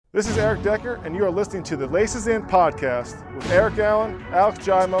This is Eric Decker, and you are listening to the Laces In podcast with Eric Allen, Alex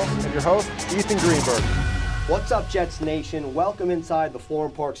Jaimo, and your host, Ethan Greenberg. What's up, Jets Nation? Welcome inside the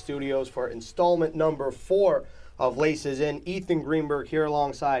Florham Park Studios for installment number 4 of Laces In. Ethan Greenberg here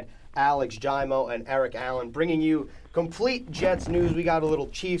alongside Alex Jaimo and Eric Allen, bringing you complete Jets news. We got a little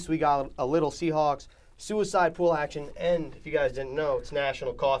Chiefs, we got a little Seahawks, suicide pool action, and if you guys didn't know, it's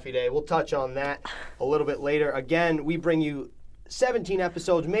National Coffee Day. We'll touch on that a little bit later. Again, we bring you 17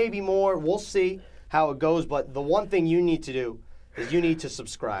 episodes, maybe more. We'll see how it goes, but the one thing you need to do is you need to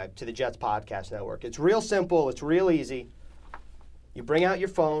subscribe to the Jets Podcast Network. It's real simple. It's real easy. You bring out your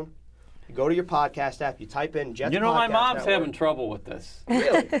phone, you go to your podcast app, you type in Jets Podcast Network. You know, my mom's having trouble with this.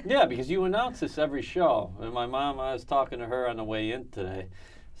 Really? Yeah, because you announce this every show. And my mom, I was talking to her on the way in today,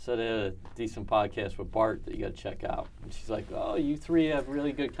 said they had a decent podcast with Bart that you got to check out. And she's like, oh, you three have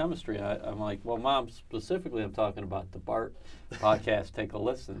really good chemistry. I'm like, well, Mom, specifically I'm talking about the Bart podcast. Take a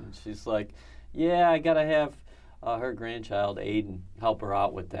listen. And she's like, yeah, I got to have her grandchild, Aiden, help her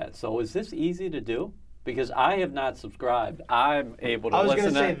out with that. So is this easy to do? Because I have not subscribed. I'm able to listen. I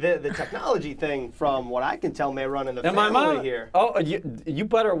was going to say the technology thing, from what I can tell, may run in the family my mom, here. Oh, you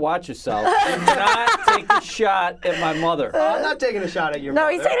better watch yourself and not take a shot at my mother. I'm not taking a shot at your mother.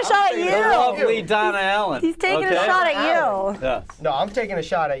 No, he's taking a shot at you. The lovely Donna Allen. He's taking a shot at you. Yes. No, I'm taking a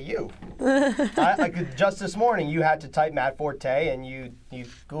shot at you. Just this morning, you had to type Matt Forte, and you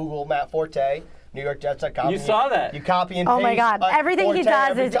Google Matt Forte, NewYorkJets.com. You saw that. You copy and paste. Oh my God! Everything Forte he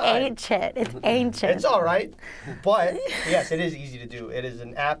does every is time. ancient. It's ancient. It's all right, but yes, it is easy to do. It is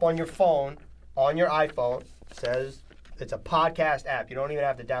an app on your phone, on your iPhone. It says it's a podcast app. You don't even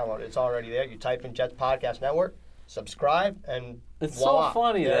have to download it. It's already there. You type in Jets Podcast Network, subscribe, and It's voila, so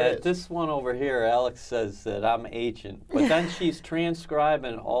funny there it that is. this one over here, Alex says that I'm ancient, but then she's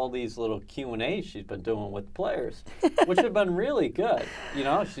transcribing all these little Q&As she's been doing with players, which have been really good. You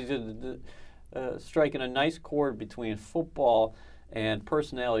know, she's striking a nice chord between football and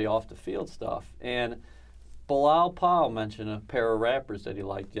personality off the field stuff. And Bilal Powell mentioned a pair of rappers that he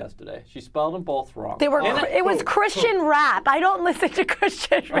liked yesterday. She spelled them both wrong. They were. It was Christian rap. I don't listen to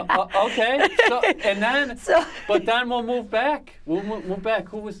Christian rap. Okay, but then we'll move back. We'll move back.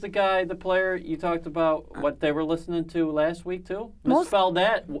 Who was the player you talked about? What they were listening to last week too? Misspelled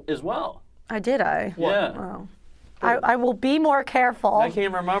that as well. Did I? Yeah. Oh. I will be more careful. I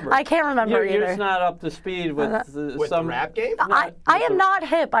can't remember. I can't remember You're either. just not up to speed with the rap game. I am not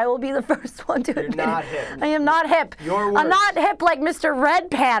hip. I will be the first one to admit. You're not hip. I am not hip. Your words. I'm not hip like Mr.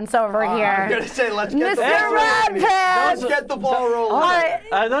 Red Pants over here. I'm gonna say let's get the Mr. ball Red rolling. Pants. Let's get the ball rolling. All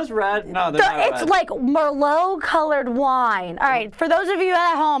right. those red? No, they're not It's red. like Merlot-colored wine. All right, for those of you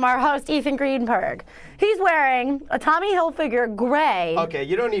at home, our host, Ethan Greenberg, he's wearing a Tommy Hilfiger gray. Okay,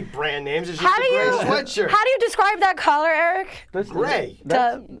 you don't need brand names. It's just a gray sweatshirt. How do you describe that color, Eric? Gray.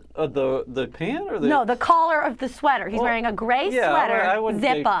 That's, the pant or the? No, the collar of the sweater. He's wearing a gray sweater, I wouldn't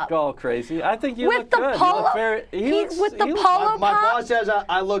zip up. go crazy. I think you With look the good. polo- You look very, with the polo My top. boss says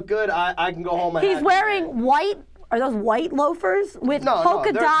I look good. I can go home and He's have wearing white. Are those white loafers with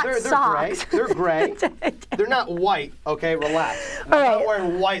polka dot they're socks? Gray. They're gray. They're not white. Okay, relax. I'm All not right.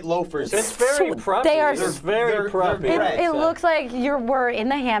 wearing white loafers. It's very preppy. They are- It's very they're preppy. gray. It looks like we're in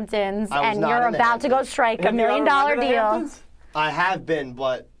the Hamptons I was and not you're in the about to go Hamptons. strike Have $1 you ever million been to the deal. Hamptons? I have been,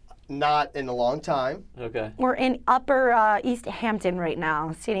 but not in a long time. Okay. We're in Upper East Hampton right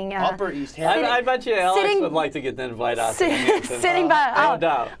now, sitting. Upper East Hampton. I bet you Alex sitting- would like to get the invite out to the Hamptons. sitting by. No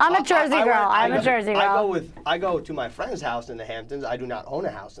doubt. I'm a Jersey girl. I'm a Jersey girl. I go to my friend's house in the Hamptons. I do not own a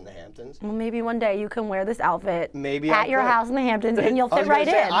house in the Hamptons. Well, maybe one day you can wear this outfit Maybe I at your could. house in the Hamptons, and you'll I was fit right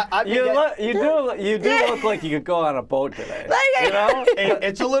gonna say, in. I've been You do look like you could go on a boat today. You know?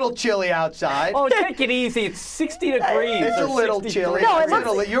 It's a little chilly outside. Oh, take it easy. It's 60 degrees. It's a or little 63. chilly. No, it It's a looks-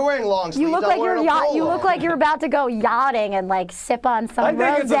 little- you're wearing long sleeves. You look I'm like wearing you're a polo. you look like you're about to go yachting and like sip on some I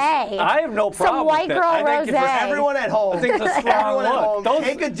think it's rosé. I have no problem Some white with girl that. I think rosé. it's Everyone at home. I think it's a strong Everyone at look. home, Those-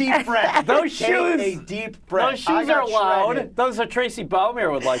 take a deep breath. Those Take shoes- a deep breath. Those I shoes got are loud. shredded. Those are Tracy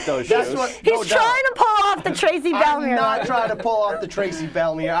Bellmere would like those That's shoes. what- He's No doubt. trying to pull off the Tracy I'm Bellmere. not trying to pull off the Tracy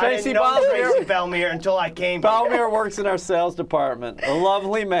Bellmere. I Tracy didn't know Bellmere. Tracy Bellmere until I came here. Bellmere works in our sales department. A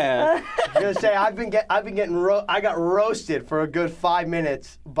lovely man. I'm gonna say I got roasted for a good 5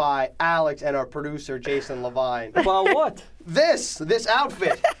 minutes by Alex and our producer Jason Levine. About what? this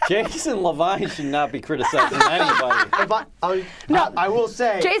outfit. Jason Levine should not be criticizing anybody. I will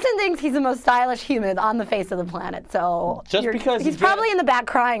say. Jason thinks he's the most stylish human on the face of the planet, so Just because he's he probably in the back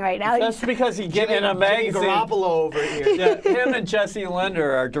crying right now. That's because he get in a Jimmy magazine. Garoppolo over here. Yeah, him and Jesse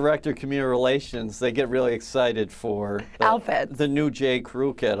Lender, our director of community relations, they get really excited for Outfits. the new J.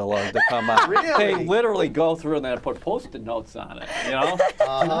 Crew catalog to come out. Really? They literally go through and they put Post-it notes on it. You know,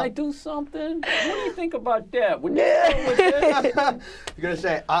 can I do something? What do you think about that? Would you go with this? You're gonna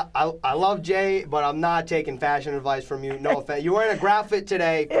say I love Jay, but I'm not taking fashion advice from you. No offense. You're wearing a graphic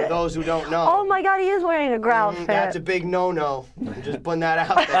today. For those who don't know. Oh my God, he is wearing a graphic. That's a big no-no. I'm just putting that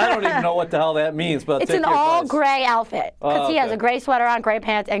out there. I don't even know what the hell that means, but I'll It's take an your all advice. gray outfit because he has okay. a gray sweater on, gray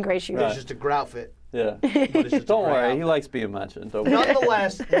pants, and gray shoes. It's just a groutfit. Yeah. But it's just a Don't gray worry, outfit. he likes being mentioned. Don't worry.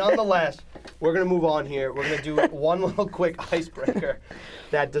 Nonetheless, we're gonna move on here. We're gonna do one little quick icebreaker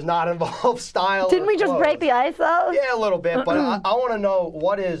that does not involve style. Didn't or we just clothes. break the ice though? Yeah, a little bit, but I want to know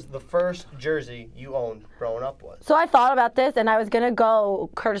what is the first jersey you owned growing up was. So I thought about this, and I was gonna go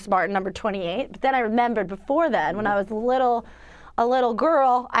Curtis Martin number 28, but then I remembered before then when I was a little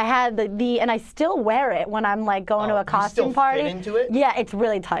girl, I had and I still wear it when I'm like going to a you costume still fit party. into it? Yeah, it's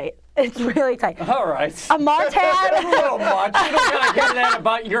really tight. It's really tight. All right. A Martin. a little much. You don't gotta hear that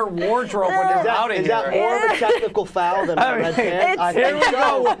about your wardrobe when you're out of Is here. that more of a technical foul than a red pants? I Here think we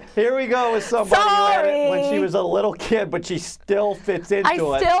go. Here we go with somebody who had it when Sorry. she was a little kid, but she still fits into I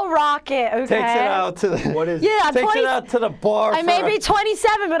it. still rock it. Okay. Takes it out to the. What is Yeah, I'm Takes 20 it out to the bar. I may be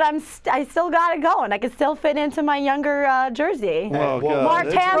 27, but I still got it going. I can still fit into my younger jersey. Oh, Well, God.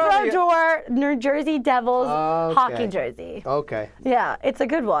 Martin It's probably- Brodeur, New Jersey Devils Okay. hockey jersey. Okay. Yeah, it's a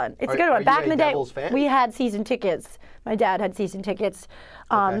good one. It's a good are one. you Back a in the day, Devils fan? we had season tickets. My dad had season tickets.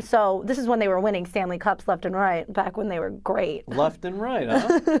 Okay. So this is when they were winning Stanley Cups left and right, back when they were great. Left and right,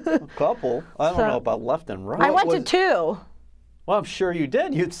 huh? A couple. I don't So- know about left and right. I went to was- 2. Well, I'm sure you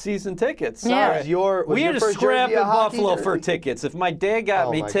did. You had season tickets. Yeah. Was your We your had to first scrap jersey in a hockey Buffalo jersey? for tickets. If my dad got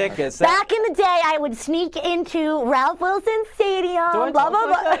Oh me my God. tickets, Back in the day, I would sneak into Ralph Wilson Stadium, Do I blah, talk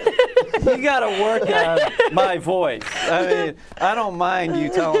blah, like blah. you got to work on my voice. I mean, I don't mind you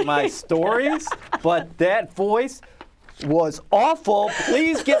telling my stories, but that voice was awful.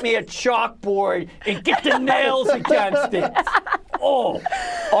 Please get me a chalkboard and get the nails against it. Oh,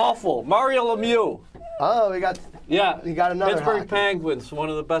 awful. Mario Lemieux. Oh, we got. Yeah, You got another Pittsburgh hockey. Penguins, one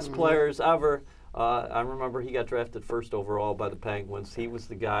of the best players ever. I remember he got drafted first overall by the Penguins. He was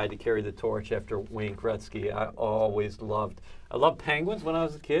the guy to carry the torch after Wayne Gretzky. I loved Penguins when I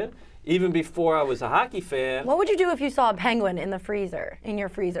was a kid, even before I was a hockey fan. What would you do if you saw a penguin in the freezer, in your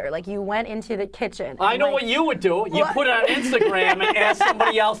freezer? Like you went into the kitchen. I and, know like, what you would do. You What? put it on Instagram and ask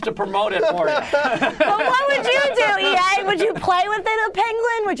somebody else to promote it for you. But what would you do, EA? Would you play with a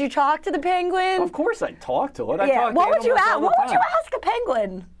penguin? Would you talk to the penguin? Of course, I talk to it. I Yeah. talk to What would you animals ask? all the What would you time. ask a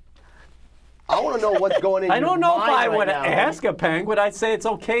penguin? I want to know what's going in. I your don't know if mind I right would now. ask a penguin. I'd say it's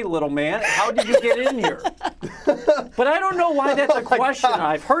okay, little man. How did you get in here? But I don't know why that's a question.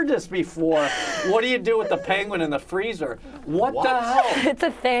 I've heard this before. What do you do with the penguin in the freezer? What the hell? It's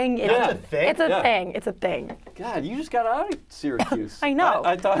a thing. It's Yeah. a thing? It's a Yeah. thing. It's a thing. God, you just got out of Syracuse. I know.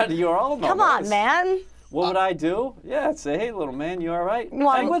 I thought you were all know Come on, this. man. What would I do? Yeah, I'd say, hey, little man, you all right?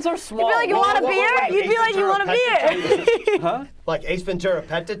 want- Penguins are small. You'd be like, you want a whoa, beer? whoa, You'd be Ace like, you want a Ventura, beer? Huh? Like Ace Ventura,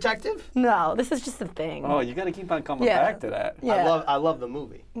 Pet Detective. No, this is just a thing. Oh, you got to keep on coming Yeah. back to that. Yeah. I love the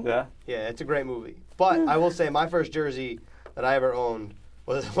movie. Yeah. Yeah, it's a great movie. But I will say my first jersey that I ever owned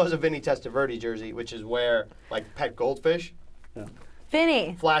was a Vinny Testaverde jersey, which is where like Pet Goldfish.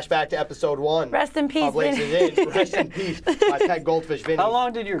 Vinny. Flashback to episode 1. Rest in peace, of Laces Vinny. In. Rest in peace, my Pet Goldfish Vinny. How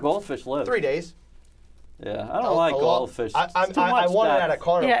long did your goldfish live? 3 days. Yeah, I don't like goldfish. I It's too much won it death. at a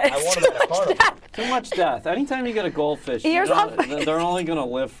carnival. Yeah, I won it at a carnival. Too much death. Anytime you get a goldfish, Here's you know, what- they're only going to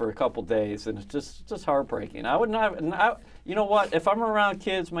live for a couple days, and it's just heartbreaking. I would not. You know what? If I'm around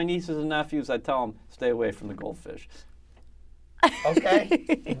kids, my nieces and nephews, I tell them stay away from the goldfish.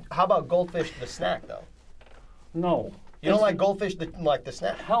 Okay. How about goldfish the snack though? No. You don't like goldfish the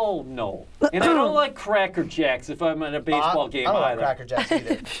snack? Hell no. And I don't like Cracker Jacks if I'm at a baseball game I don't like either. Cracker Jacks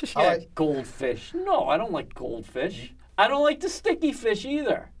either. I Yeah, like goldfish. No, I don't like goldfish. I don't like the sticky fish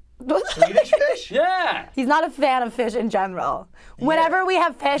either. Swedish fish. Yeah. He's not a fan of fish in general. Whenever we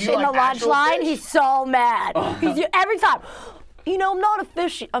have fish You in the like lunch actual line, fish? he's so mad. Every time. You know, I'm not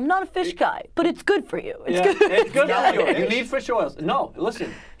a fish guy, but it's good for you. It's Yeah, good. it's good Yeah, for you. fish. You need fish oils. No,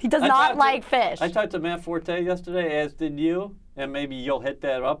 listen. He does I not talked to- like fish. I talked to Matt Forte yesterday, as did you, and maybe you'll hit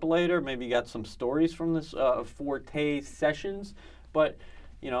that up later. Maybe you got some stories from this Forte sessions. But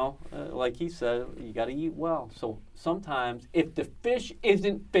you know, like he said, you got to eat well. So sometimes, if the fish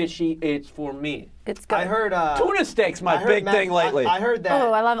isn't fishy, it's for me. It's good. I heard Tuna steak's my I heard big Matt- thing lately. I heard that.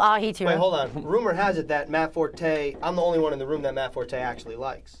 Oh, I love ahi tuna. Wait, hold on. Rumor has it that Matt Forte. I'm the only one in the room that Matt Forte actually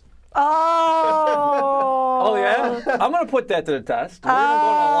likes. Oh. Oh yeah, I'm gonna put that to the test. We're gonna go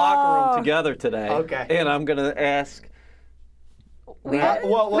to the locker room together today. Okay. And I'm gonna ask. We Matt-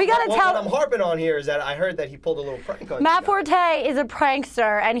 gotta, we gotta tell. What I'm harping on here is that I heard that he pulled a little prank on Matt you. Forte is a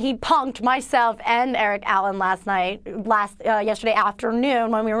prankster, and he punked myself and Eric Allen yesterday afternoon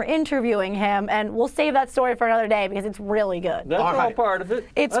when we were interviewing him. And we'll save that story for another day because it's really good. That's all right. part of it.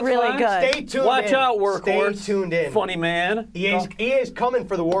 It's That's really fine. good. Stay tuned Watch in. out, workhorse. Stay tuned in. Funny man. EA's coming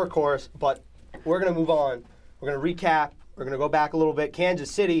for the workhorse, but we're going to move on. We're going to recap. We're going to go back a little bit. Kansas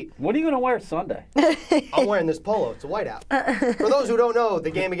City. What are you gonna wear Sunday? I'm wearing this polo. It's a whiteout. For those who don't know,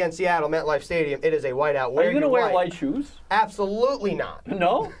 the game against Seattle, MetLife Stadium, it is a whiteout. Are you gonna wear white shoes? Absolutely not.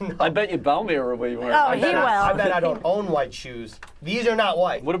 No? I bet you Belmir will be wearing. Oh, white he shoes. will. I bet I don't own white shoes. These are not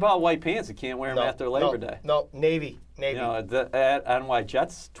white. What about white pants? You can't wear them after Labor Day. No, navy. You know, the NY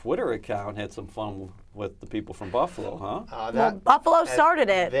Jets Twitter account had some fun with the people from Buffalo, huh? Well, Buffalo started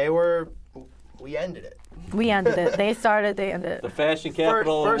it. We ended it. We ended it. They started. They ended The it. fashion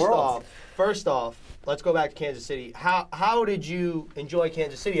capital of the world. First off, let's go back to Kansas City. How did you enjoy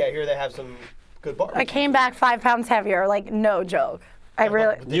Kansas City? I hear they have some good barbecue. I came back 5 pounds heavier. Like no joke. I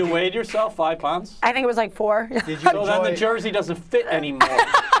really. You weighed yourself 5 pounds? I think it was like 4. Did you So then the enjoy? jersey doesn't fit anymore.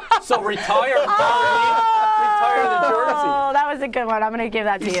 So retire, retire the jersey. Oh, that was a good one. I'm gonna give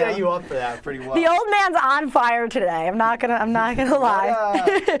that to He you. set you up for that pretty well. The old man's on fire today. I'm not gonna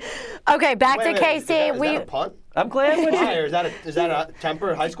lie. Okay, back Wait, to wait, is KC. that a punt? I'm glad when Why? she. Or is that a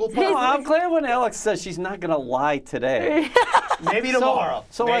temper high school punt? No, I'm glad when Alex says she's not gonna lie today. Maybe tomorrow.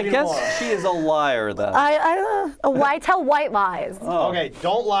 So Maybe I guess tomorrow. she is a liar then. I tell white lies. Oh. Okay,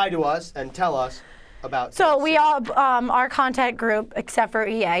 don't lie to us and tell us about. So Kansas we City. all, our contact group, except for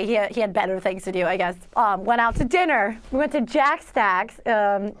EA, he had better things to do, I guess. Went out to dinner. We went to Jack Stack's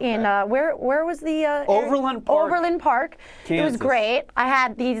in where was the Overland Park. Overland Park. It was Kansas. great. I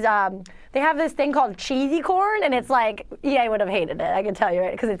had these. They have this thing called cheesy corn, and it's like EA would have hated it. I can tell you,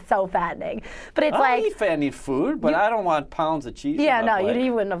 right? Because it's so fattening. But it's I like eat fatty food, but I don't want pounds of cheese. yeah, on no, my plate.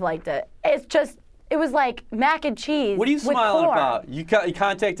 you wouldn't have liked it. It's just. It was like mac and cheese. What are you with smiling corn. about? You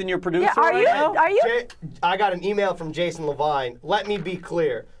contacting your producer Yeah, are right you? now? Are you? I got an email from Jason Levine. Let me be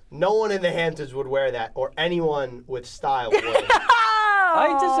clear. No one in the Hamptons would wear that, or anyone with style would.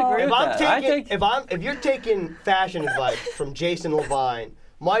 I disagree with that. I think If you're taking fashion advice from Jason Levine,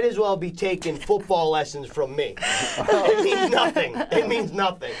 might as well be taking football lessons from me. It means nothing. It means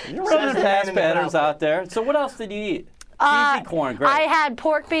nothing. you're Says running the man pass in the patterns outfit. out there. So what else did you eat? Cheesy corn, great. I had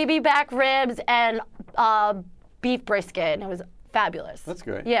pork baby back ribs and beef brisket, and it was fabulous. That's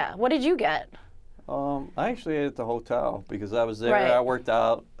great. Yeah. What did you get? I actually ate at the hotel because I was there. Right. I worked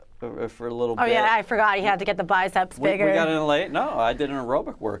out for a little Oh bit. yeah, I forgot he had to get the biceps We bigger. got in late. No, I did an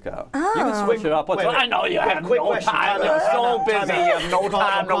aerobic workout. You Oh. can switch it up. Wait, I know you have quick no question. time. Time You're out, so time busy. out. You have no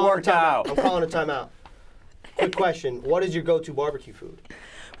time to work out. I'm calling a timeout. Quick question. What is your go-to barbecue food?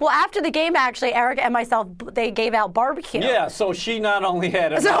 Well, after the game, actually, Eric and myself, they gave out barbecue. Yeah, so she not only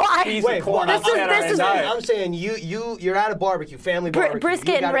had a So I- piece Wait, of corn well, on this Saturday is- night. I'm saying you're at a barbecue, family barbecue. brisket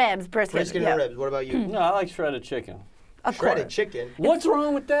You and gotta- ribs, brisket, Brisket yeah. and ribs. What about you? No, I like shredded chicken. Of Shredded course. chicken. What's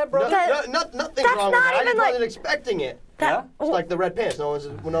wrong with that, bro? That- Nothing's that's wrong with not it. I even just like- wasn't expecting it. Yeah? It's like the red pants. No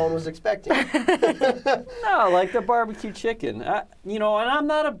one was expecting. it. No, like the barbecue chicken. And I'm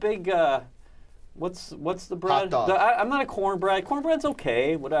not a big. What's the bread? dog. I'm not a cornbread. Cornbread's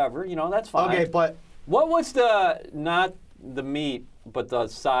okay, whatever. That's fine. Okay, but What was not the meat, but the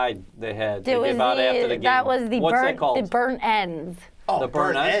side they had? They It was gave out after the game. that was the What's that burnt, called? the burnt ends. the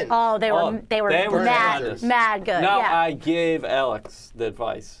burnt ends? Oh, they were mad, tremendous. mad good. Now yeah. I gave Alex the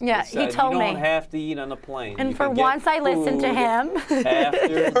advice. Yeah, It he said, told you me. don't have to eat on the plane. And You for can get once, I listened to food him.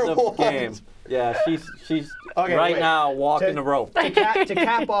 after For the once. game. Yeah, she's Okay, right wait. now walking To- the rope. to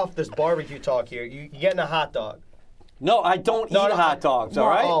cap off this barbecue talk here, you getting a hot dog. No, I don't No, eat no, hot dogs. All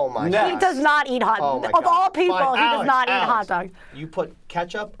right. Oh my Next. He does not eat hot. Oh my of God. all people, Fine. he does Alex, not eat Alex, hot dogs. You put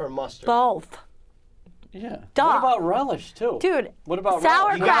ketchup or mustard? Both, Yeah. Duh. What about relish too? dude. What about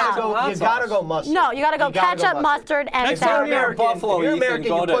sauerkraut? You relish? gotta go mustard. No, you gotta go You gotta go ketchup, mustard, and Next time you're in American- Buffalo, if you're you can American,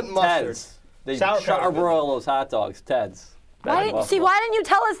 go you to put mustard. Ted's. They Sauerkraut is good. charbroil those hot dogs. Ted's. Why didn't you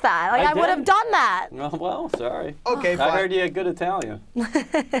tell us that? Like I would have did. done that. Oh, well, sorry. Okay, I fine. heard you had good Italian.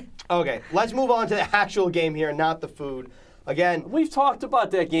 Okay, let's move on to the actual game here, not the food. Again, We've talked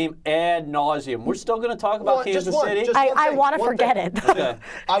about that game ad nauseum. We're still going to talk about Well, just Kansas one, City. just- I thing, want to one forget thing. it.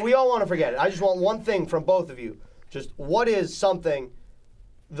 Okay. we all want to forget it. I just want one thing from both of you. Just what is something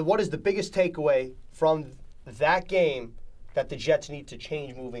what is the biggest takeaway from that game that the Jets need to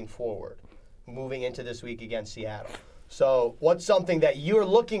change moving forward, moving into this week against Seattle? So what's something that you're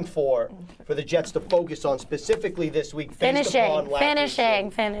looking for the Jets to focus on specifically this week? Finishing.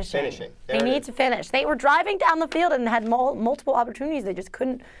 They need to finish. They were driving down the field and had multiple opportunities. They just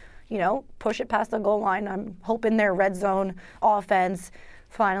couldn't, push it past the goal line. I'm hoping their red zone offense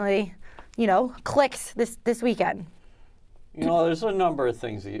finally, clicks this weekend. There's a number of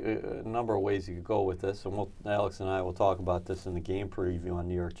things, a number of ways you could go with this, and Alex and I will talk about this in the game preview on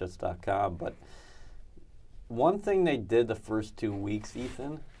NewYorkJets.com. But one thing they did the first 2 weeks,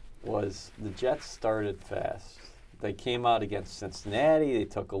 Ethan, was the Jets started fast. They came out against Cincinnati, they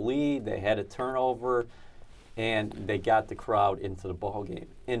took a lead, they had a turnover, and they got the crowd into the ball game.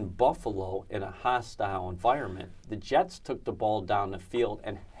 In Buffalo, in a hostile environment, the Jets took the ball down the field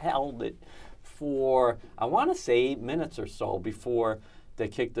and held it for, I want to say, 8 minutes or so before they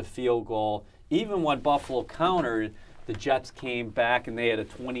kicked the field goal. Even when Buffalo countered, the Jets came back and they had a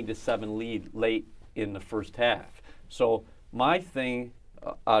 20-7 lead late in the first half. So my thing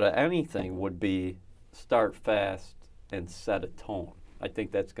out of anything would be start fast and set a tone. I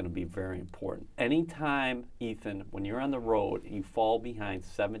think that's going to be very important. Anytime, Ethan, when you're on the road and you fall behind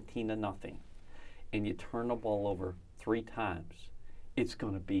 17-0 and you turn the ball over 3 times, it's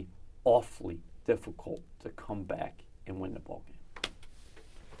going to be awfully difficult to come back and win the ball game.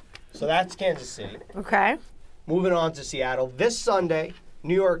 So that's Kansas City. Okay. Moving on to Seattle. This Sunday,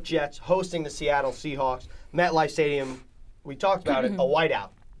 New York Jets hosting the Seattle Seahawks. MetLife Stadium, we talked about it, a whiteout,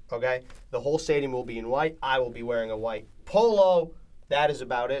 okay? The whole stadium will be in white. I will be wearing a white polo. That is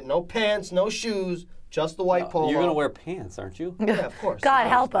about it. No pants, no shoes, just the white polo. You're going to wear pants, aren't you? Yeah, of course. God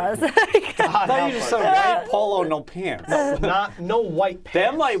help us. God I thought you just said white polo, no pants. No white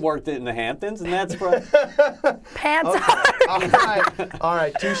pants. That might work in the Hamptons, and that's right. Pants Okay. All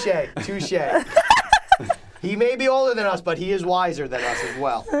right. Touche. He may be older than us, but he is wiser than us as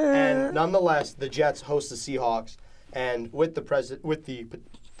well. And nonetheless, the Jets host the Seahawks. And with the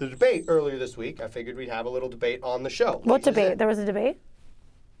debate earlier this week, I figured we'd have a little debate on the show. What debate? There was a debate?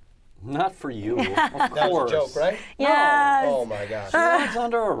 Not for you, of That course. was a joke, right? Yes. Oh, my gosh. It's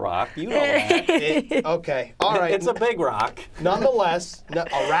under a rock. You know that. Okay. All right. It's a big rock. Nonetheless,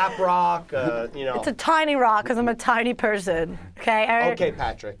 a rap rock, It's a tiny rock because I'm a tiny person. Okay, Eric? Okay,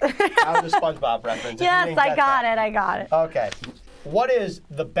 Patrick. That was a SpongeBob reference. If you Yes, didn't I get got that. it. I got it. Okay. What is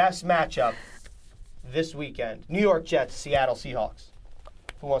the best matchup this weekend? New York Jets, Seattle Seahawks.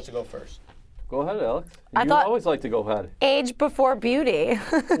 Who wants to go first? Go ahead, Alex. I You thought- always like to go ahead. Age before beauty.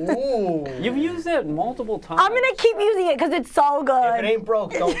 Ooh. You've used that multiple times. I'm going to keep using it because it's so If good. it ain't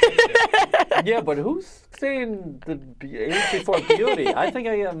broke, don't fix it. Yeah, but who's saying the age before beauty? I think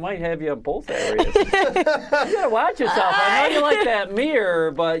I might have you in both areas. You gotta watch yourself. I know you like that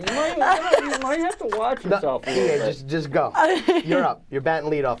mirror, but you might have to watch yourself a little bit. Just go. You're up. You're batting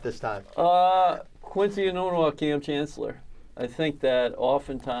lead off this time. Quincy Enunwa, Cam Chancellor. I think that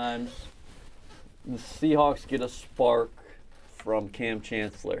oftentimes the Seahawks get a spark from Cam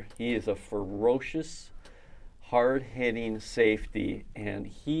Chancellor. He is a ferocious, hard-hitting safety, and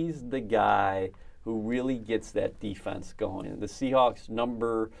he's the guy who really gets that defense going. The Seahawks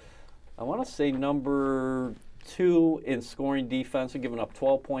number 2 in scoring defense. They're giving up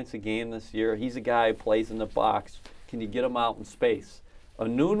 12 points a game this year. He's a guy who plays in the box. Can you get him out in space?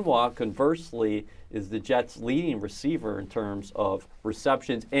 Enunwa, conversely, is the Jets' leading receiver in terms of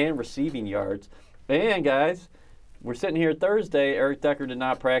receptions and receiving yards. And, guys, we're sitting here Thursday. Eric Decker did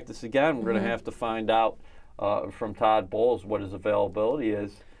not practice again. We're going to have to find out from Todd Bowles what his availability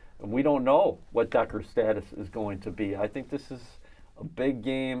is. We don't know what Decker's status is going to be. I think this is a big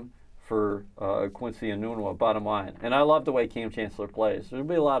game for Quincy Enunwa, bottom line. And I love the way Cam Chancellor plays. There'll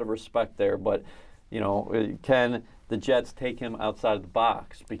be a lot of respect there, but, can the Jets take him outside of the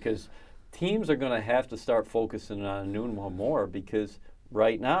box? Because teams are going to have to start focusing on Enunwa more, because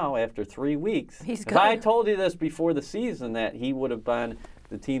right now, after 3 weeks, He's if good. I told you this before the season that he would have been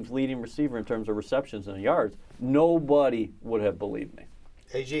the team's leading receiver in terms of receptions and yards, nobody would have believed me.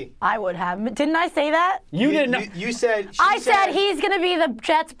 AG. I would have. Didn't I say that? You didn't. You said. I said he's going to be the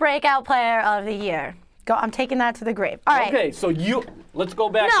Jets breakout player of the year. I'm taking that to the grave. All right. Okay, so let's go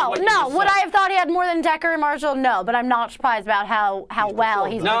back to No, what you no. just Would said. I have thought he had more than Decker and Marshall? No, but I'm not surprised about how well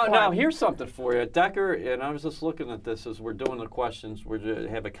he's performed. Now, here's something for you. Decker, and I was just looking at this as we're doing the questions. We're going to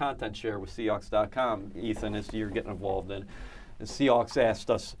have a content share with Seahawks.com, Ethan, as you're getting involved in. And Seahawks asked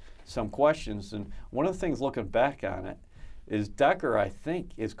us some questions, and one of the things looking back on it is Decker, I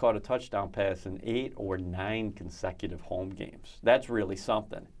think, has caught a touchdown pass in 8 or 9 consecutive home games. That's really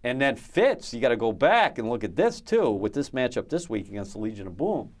something. And then Fitz, you got to go back and look at this too, with this matchup this week against the Legion of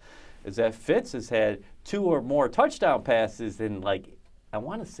Boom, is that Fitz has had 2 or more touchdown passes in, like, I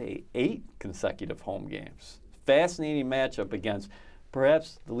want to say 8 consecutive home games. Fascinating matchup against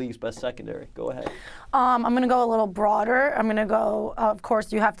perhaps the league's best secondary. Go ahead. I'm going to go a little broader. I'm going to go, of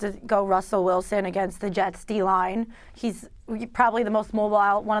course, you have to go Russell Wilson against the Jets D-line. He's probably the most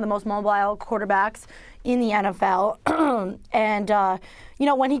mobile, one of the most mobile quarterbacks in the NFL. And, you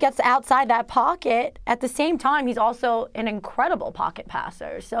know, when he gets outside that pocket, at the same time, he's also an incredible pocket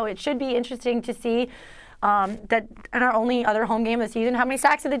passer. So it should be interesting to see that in our only other home game of the season, how many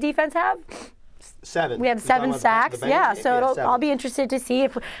sacks did the defense have? 7. We had 7 sacks. Yeah, so I'll be interested to see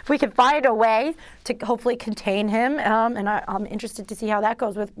if we can find a way to hopefully contain him. And I'm interested to see how that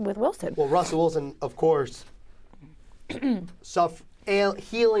goes with Wilson. Well, Russell Wilson, of course,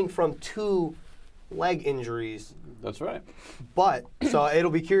 healing from 2 leg injuries. That's right. But, so it'll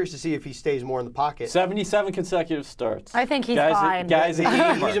be curious to see if he stays more in the pocket. 77 consecutive starts. I think he's fine. He's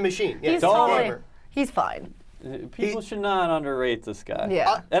a machine. Yeah, He's fine. He's fine. People should not underrate this guy.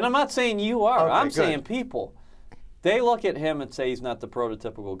 Yeah. And I'm not saying you are. Okay, I'm good. saying people. They look at him and say he's not the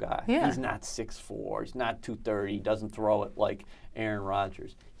prototypical guy. Yeah. He's not 6'4". He's not 230. He doesn't throw it like Aaron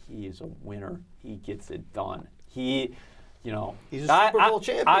Rodgers. He is a winner. He gets it done. He, you know. He's a Super Bowl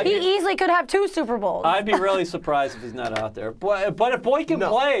champion. He easily could have 2 Super Bowls. I'd be really surprised if he's not out there. But if Boykin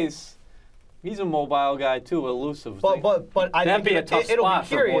plays, he's a mobile guy too, elusive. But I that'd think be a tough it'll spot be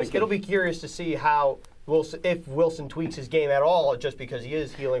curious. for Boykin. It'll be curious to see how if Wilson tweaks his game at all, just because he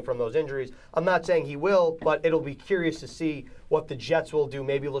is healing from those injuries. I'm not saying he will, but it'll be curious to see what the Jets will do.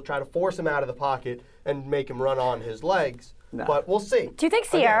 Maybe they'll try to force him out of the pocket and make him run on his legs. No. But we'll see. Do you think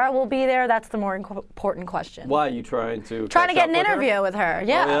Sierra will be there? That's the more important question. Why are you trying to Trying to catch get an up with her? interview with her.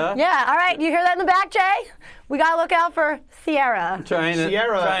 Yeah. Oh, yeah? All right. You hear that in the back, Jay? We got to look out for Sierra. Trying to get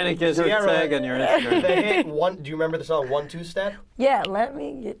her tag on your Instagram. They hit one. Do you remember the song 1-2 Step? Yeah, let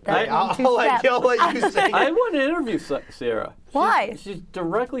me get that. I'll let you say I it. want to interview Sierra. Why? She's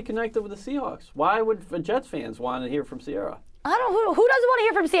directly connected with the Seahawks. Why would Jets fans want to hear from Sierra? I don't. Who doesn't want to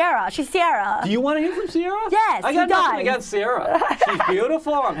hear from Sierra? She's Sierra. Do you want to hear from Sierra? Yes, I got he nothing does. against Sierra. She's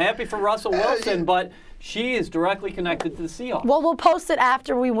beautiful. I'm happy for Russell Wilson, but she is directly connected to the Seahawks. Well, we'll post it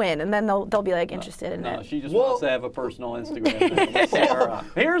after we win, and then they'll be like interested in No, it. she just wants to have a personal Instagram now with Sierra.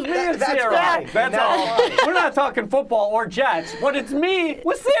 Here's me and That's Sierra. fine. That's That's all. fine. We're not talking football or Jets, but it's me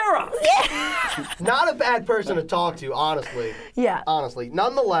with Sierra. Not a bad person to talk to, honestly. Yeah. Honestly.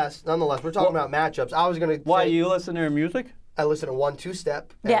 Nonetheless, we're talking about matchups. I was going to Why, you listen to her music? I listen to 1-2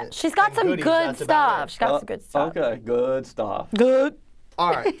 Step. Yeah, she's got some goodies, good that's about stuff. it. She's got some good stuff. Okay, good stuff. Good.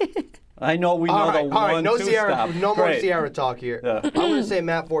 All right. I know we know All the right. No 1-2 Sierra. stop. No more Great. Sierra talk here. Yeah. I'm going to say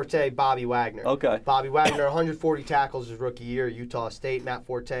Matt Forte, Bobby Wagner. Okay. Bobby Wagner, 140 tackles his rookie year, Utah State. Matt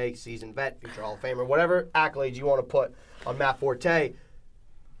Forte, seasoned vet, future Hall of Famer. Whatever accolades you want to put on Matt Forte,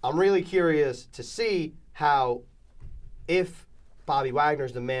 I'm really curious to see how, if Bobby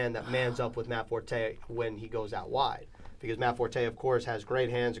Wagner's the man that mans up with Matt Forte when he goes out wide. Because Matt Forte, of course, has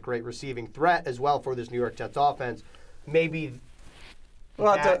great hands, a great receiving threat as well for this New York Jets offense. Maybe.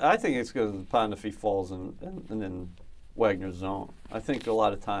 Well, that- I think it's going to depend if he falls in Wagner's zone. I think a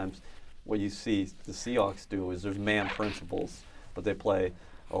lot of times what you see the Seahawks do is there's man principles, but they play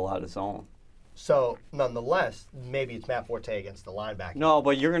a lot of zone. So, nonetheless, maybe it's Matt Forte against the linebacker. No,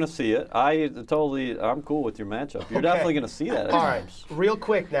 but you're going to see it. I'm cool with your matchup. You're definitely going to see that at All right, times. real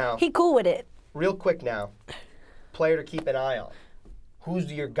quick now. He cool with it. Player to keep an eye on.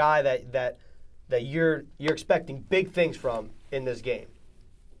 Who's your guy that you're expecting big things from in this game?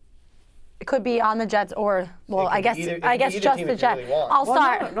 It could be on the Jets or, well, It could I guess be either- it I could be guess either just team the if you Jets. really want. I'll Well,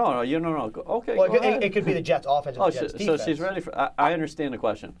 start. No. Okay, Well, go ahead. it could be the Jets offense and Oh, the Jets so defense. she's ready for. I understand the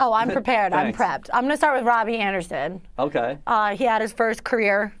question. Oh, I'm prepared. I'm Thanks. prepped. I'm going to start with Robbie Anderson. Okay. He had his first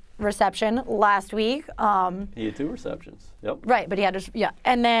career reception last week. He had 2 receptions. Yep. Right, but he had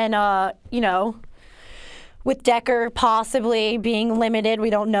and then with Decker possibly being limited, we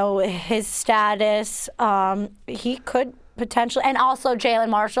don't know his status. He could potentially, and also Jalen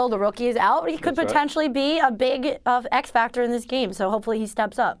Marshall, the rookie, is out. He could That's right. potentially be a big X factor in this game. So hopefully he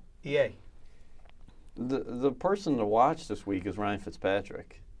steps up. EA. The person to watch this week is Ryan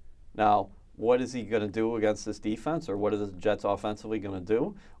Fitzpatrick. Now, what is he going to do against this defense, or what are the Jets offensively going to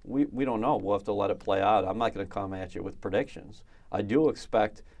do? We don't know. We'll have to let it play out. I'm not going to come at you with predictions. I do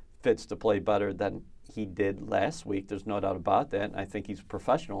expect Fitz to play better than he did last week. There's no doubt about that. And I think he's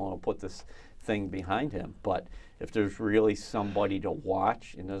professional and will put this thing behind him. But if there's really somebody to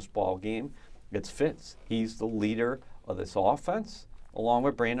watch in this ball game, it's Fitz. He's the leader of this offense, along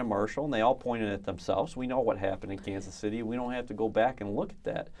with Brandon Marshall, and they all pointed at themselves. We know what happened in Kansas City. We don't have to go back and look at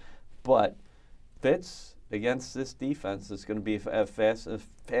that. But Fitz against this defense is going to be a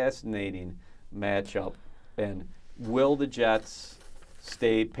fascinating matchup. And will the Jets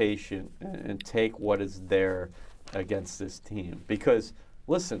stay patient and take what is there against this team? Because,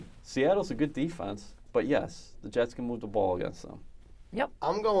 listen, Seattle's a good defense, but yes, the Jets can move the ball against them. Yep.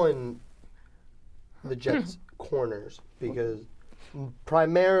 I'm going the Jets corners because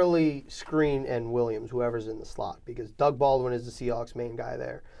primarily Screen and Williams, whoever's in the slot, because Doug Baldwin is the Seahawks' main guy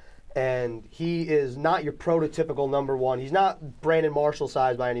there. And he is not your prototypical number one. He's not Brandon Marshall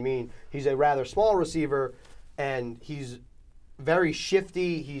size by any means. He's a rather small receiver, and he's very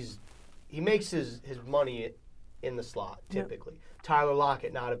shifty. He makes his money in the slot, typically. Yep. Tyler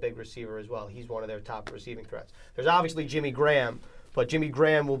Lockett, not a big receiver as well. He's one of their top receiving threats. There's obviously Jimmy Graham, but Jimmy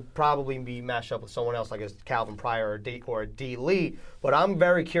Graham will probably be matched up with someone else like a Calvin Pryor or D. Lee. But I'm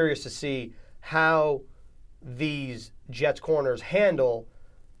very curious to see how these Jets corners handle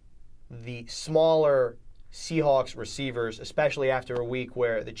the smaller Seahawks receivers, especially after a week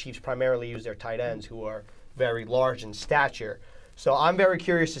where the Chiefs primarily use their tight ends, who are very large in stature. So I'm very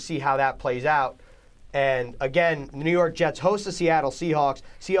curious to see how that plays out. And again, the New York Jets host the Seattle Seahawks.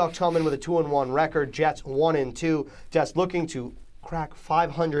 Seahawks come in with a 2-1 record. Jets 1-2. Jets looking to crack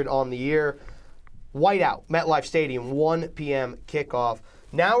 500 on the year. Whiteout, MetLife Stadium, 1 p.m. kickoff.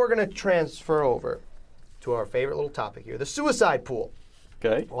 Now we're going to transfer over to our favorite little topic here, the suicide pool.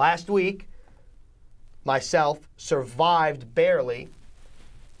 Okay. Last week, myself survived barely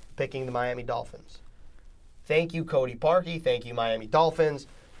picking the Miami Dolphins. Thank you, Cody Parkey. Thank you, Miami Dolphins.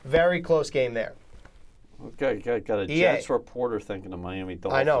 Very close game there. Okay, got a Jets reporter thinking the Miami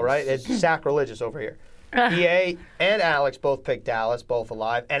Dolphins. I know, right? It's sacrilegious over here. EA and Alex both picked Dallas, both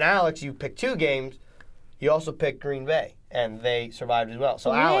alive. And Alex, you picked 2 games. You also picked Green Bay, and they survived as well.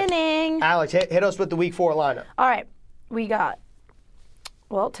 So Alex, hit us with the Week 4 lineup. All right, we got.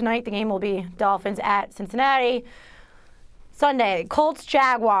 Well, tonight the game will be Dolphins at Cincinnati. Sunday, Colts,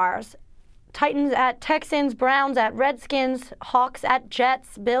 Jaguars. Titans at Texans. Browns at Redskins. Hawks at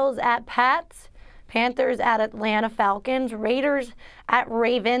Jets. Bills at Pats. Panthers at Atlanta Falcons. Raiders at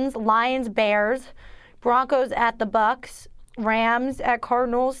Ravens. Lions, Bears. Broncos at the Bucks. Rams at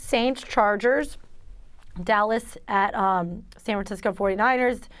Cardinals. Saints, Chargers. Dallas at San Francisco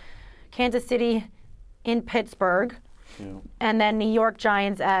 49ers. Kansas City in Pittsburgh. Yeah. And then New York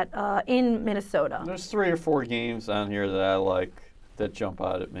Giants at in Minnesota. There's 3 or 4 games on here that I like that jump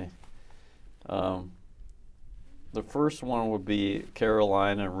out at me. The first one would be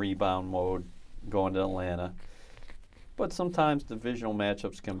Carolina in rebound mode going to Atlanta. But sometimes divisional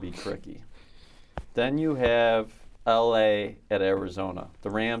matchups can be tricky. Then you have LA at Arizona. The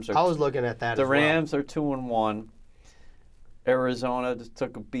Rams are I was looking at that. The Rams are 2-1. Arizona just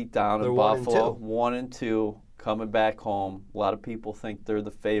took a beat down in Buffalo. 1-2. Coming back home. A lot of people think they're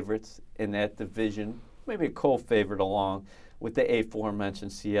the favorites in that division. Maybe a co-favorite along with the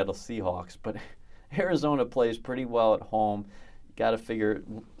aforementioned Seattle Seahawks. But Arizona plays pretty well at home. Got to figure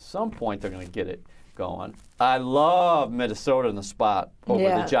at some point they're going to get it going. I love Minnesota in the spot over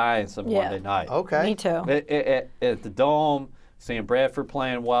the Giants on Monday night. Okay. Me too. At the Dome, Sam Bradford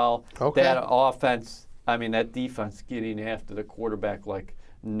playing well. Okay. That offense, that defense getting after the quarterback like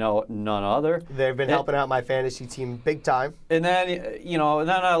none other. They've been helping out my fantasy team big time. And then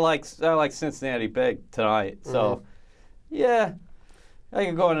I like Cincinnati big tonight. So I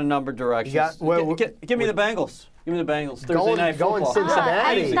can go in a number of directions. Give me the Bengals. Give me the Bengals. Thursday night football. Going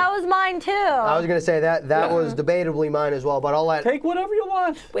Cincinnati. That was mine too. I was going to say that was debatably mine as well, but I'll let take whatever you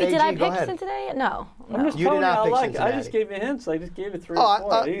want. Wait, did I pick Cincinnati? No. I'm just you did not pick Cincinnati. I just gave you hints. I just gave you 3 or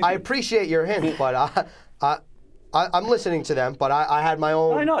 4. I appreciate your hints, but I'm listening to them, but I had my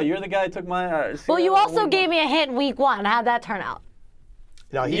own. I know. You're the guy who took my. Well, you also gave me a hint week 1. How'd that turn out?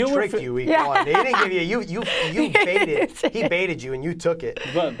 No, he tricked you week 1. He didn't give you. You baited. He baited you, and you took it.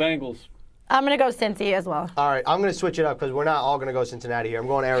 But Bengals. I'm going to go Cincy as well. All right, I'm going to switch it up because we're not all going to go Cincinnati here. I'm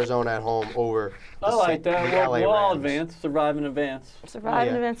going Arizona at home over I like that. We'll all advance. Survive in advance. Survive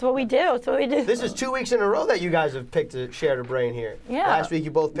in advance. It's what we do. It's what we do. This is 2 weeks in a row that you guys have picked to share the brain here. Yeah. Last week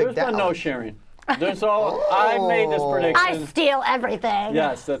you both picked There's Dallas. no sharing. There's all. I made this prediction. I steal everything.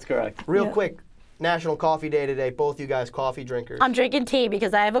 Yes, that's correct. Real quick, National Coffee Day today. Both you guys coffee drinkers. I'm drinking tea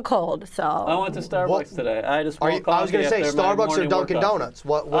because I have a cold. So I went to Starbucks today. I just I was going to say Starbucks or Dunkin' Donuts.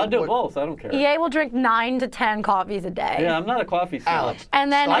 I'll do both. I don't care. EA will drink 9 to 10 coffees a day. Yeah, I'm not a coffee fan. Alex.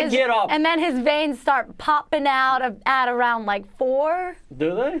 And then I get up. And then his veins start popping out at around like 4.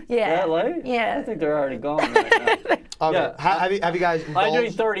 Do they? Yeah. That late? Yeah. I think they're already gone right now. Okay. Yeah. Have you guys? I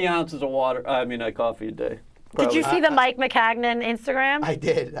drink 30 ounces of water. Coffee a day. Did you see the Mike McCagnon Instagram? I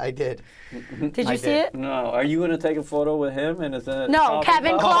did. Did you see it? No. Are you going to take a photo with him? And is it No,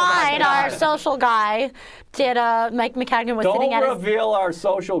 Kevin Klein, God. our social guy, did Mike McCagnon was sitting at Don't reveal our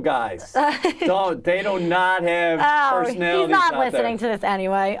social guys. They do not have personalities. He's not out listening there. to this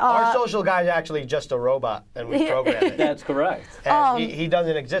anyway. Our social guy is actually just a robot, and we programmed it. That's correct. And he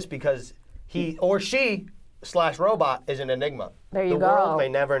doesn't exist because he or she / robot is an enigma. There you the go. world may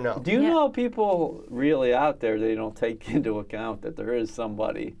never know. Do you know people really out there, they don't take into account that there is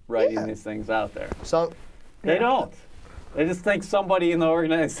somebody writing these things out there? They don't. They just think somebody in the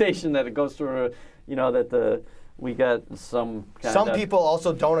organization that it goes through, we got some kind Some of... people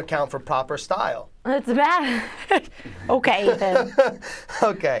also don't account for proper style. It's bad. Okay, Ethan.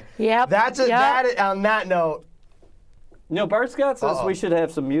 Okay. Yep. On that note, Bart Scott says we should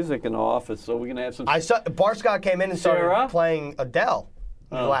have some music in the office, so we're going to have some... Bart Scott came in and started Sarah? playing Adele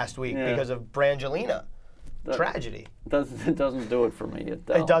last week because of Brangelina. Tragedy. It doesn't do it for me,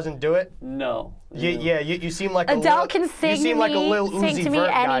 Adele. It doesn't do it? No. You seem like Adele can sing you seem like a Lil sing Uzi to me Vert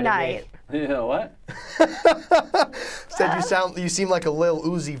guy any night. You know what? Said you seem like a Lil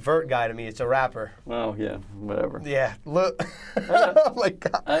Uzi Vert guy to me. It's a rapper. Oh, yeah, whatever. Yeah. Oh my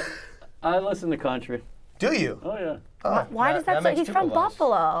God. I listen to country. Do you? Oh, yeah. Oh, Why does that say makes he's two from of us.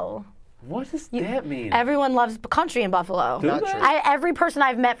 Buffalo? What does that mean? Everyone loves country in Buffalo. Not they? true. Every person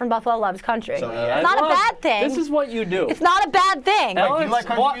I've met from Buffalo loves country. So, it's not a bad thing. This is what you do. It's not a bad thing. Alex, Do you like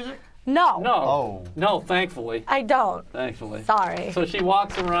country music? No. No. Oh. No, thankfully. I don't. Thankfully. Sorry. So she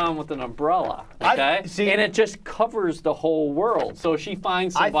walks around with an umbrella, okay? See- and it just covers the whole world. So she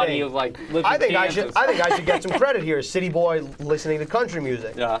finds somebody who lives I in think Kansas. I should get some credit here. City boy listening to country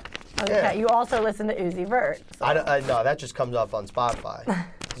music. Yeah. Okay. Yeah. You also listen to Uzi Vert. So. No, that just comes up on Spotify.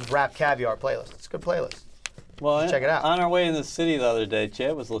 It's a Rap Caviar playlist. It's a good playlist. Well, Check it out. On our way in the city the other day,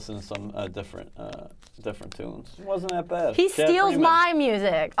 Chad was listening to some different tunes. It wasn't that bad. He Chad steals Freeman. my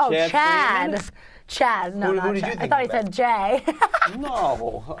music. Oh, Chad Chad. Freeman? Chad. No, Who not did you Chad. I think thought he you said Jay.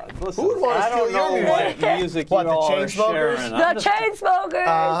 No. Listen, Who would wanna I don't steal your know music? what music What, you the all are Chainsmokers? sharing. The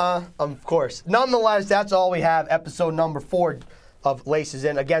Chainsmokers. Of course. Nonetheless, that's all we have. Episode number 4 of Laces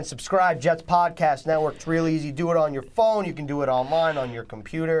In. Again, subscribe, Jets Podcast Network. It's real easy. Do it on your phone. You can do it online on your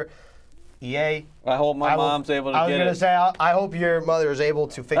computer. EA. I hope my mom's able to get it. I was going to say, I hope your mother is able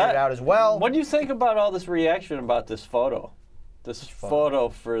to figure it out as well. What do you think about all this reaction about this photo? This photo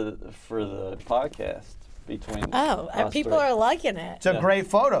for the podcast between us people three. are liking it. It's a great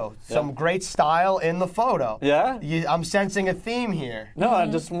photo. Some great style in the photo. Yeah? I'm sensing a theme here. No,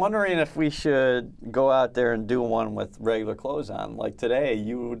 I'm just wondering if we should go out there and do one with regular clothes on. Like today,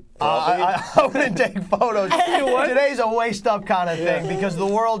 you would probably... I wouldn't take photos. Today's a waist up kind of thing because the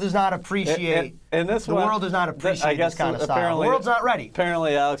world does not appreciate. And this the one, world does not appreciate this kind of style. The apparently- world's not ready.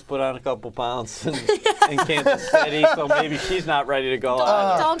 Apparently, Alex put on a couple pounds in Kansas City, so maybe she's not ready to go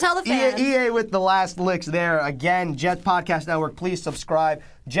either. Don't tell the fans. EA with the last licks there. Again, Jets Podcast Network, please subscribe.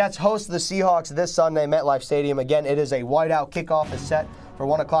 Jets host the Seahawks this Sunday, MetLife Stadium. Again, it is a whiteout. Kickoff is set for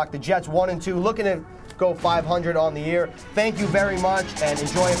 1 o'clock. The Jets 1-2, looking to go 500 on the year. Thank you very much, and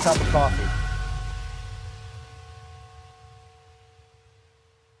enjoy a cup of coffee.